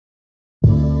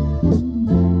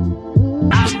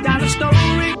I've got a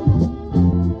story.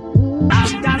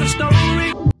 I've got a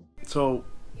story. So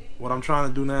what I'm trying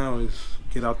to do now is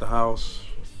get out the house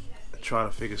and try to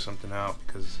figure something out,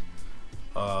 because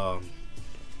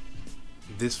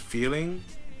this feeling,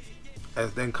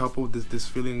 as then coupled this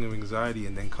feeling of anxiety,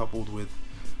 and then coupled with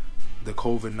the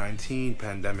COVID-19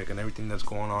 pandemic and everything that's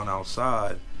going on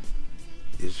outside,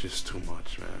 is just too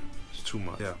much, man. It's too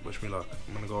much. Yeah, wish me luck.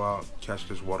 I'm gonna go out, catch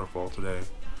this waterfall today,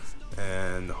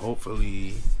 and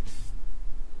hopefully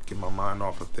get my mind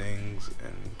off of things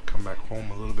and come back home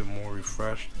a little bit more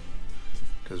refreshed,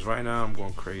 because right now I'm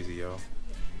going crazy, yo.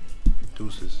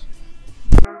 Deuces.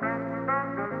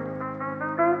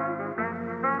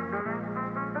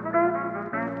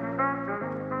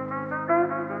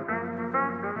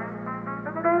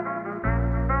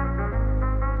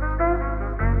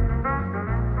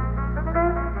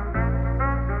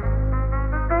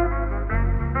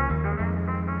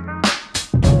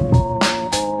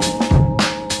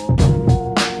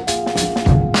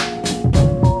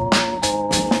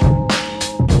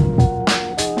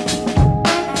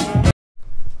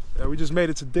 We just made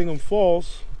it to Dingmans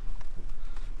Falls,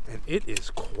 and it is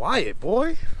quiet,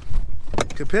 boy.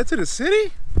 Compared to the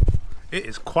city, it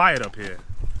is quiet up here.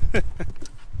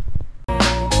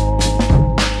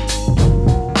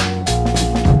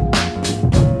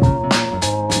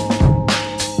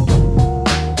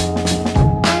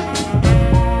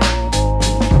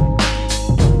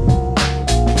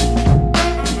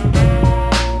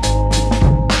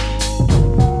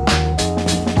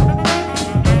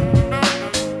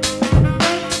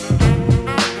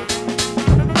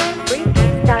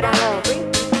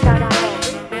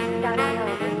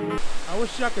 I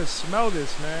wish y'all could smell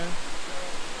this, man.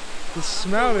 The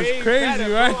smell is crazy,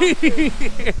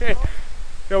 right?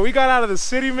 Yo, we got out of the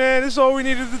city, man. This is all we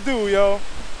needed to do, yo.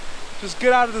 Just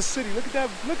get out of the city. Look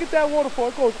at that waterfall.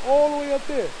 It goes all the way up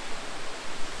there.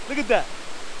 Look at that.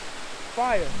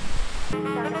 Fire.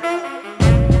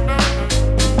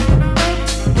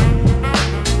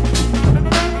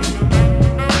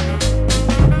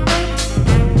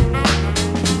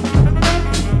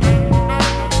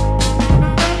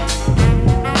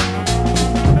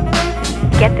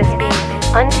 Get this beat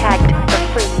untagged for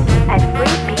free at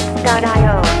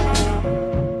freebeats.io.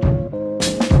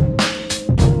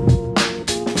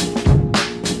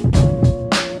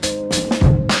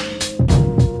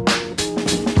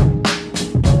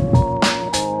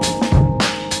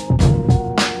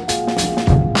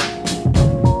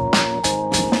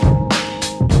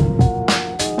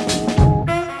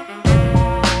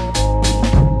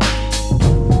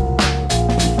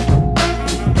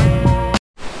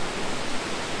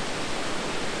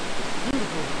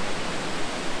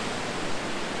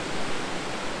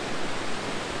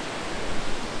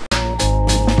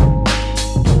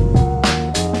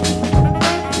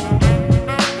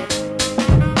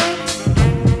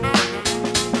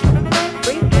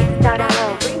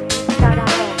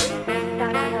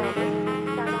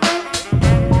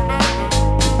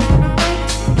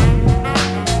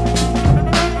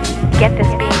 Get this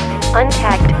beat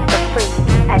untagged for free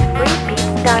at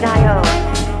freebeats.io.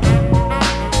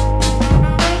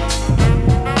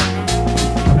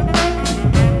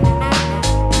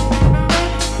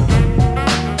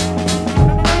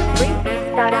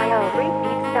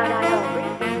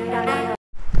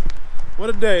 What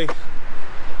a day.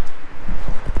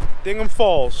 Dingmans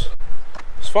Falls.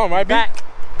 It's fun, right, B? Back.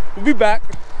 We'll be back.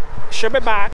 Should be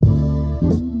back.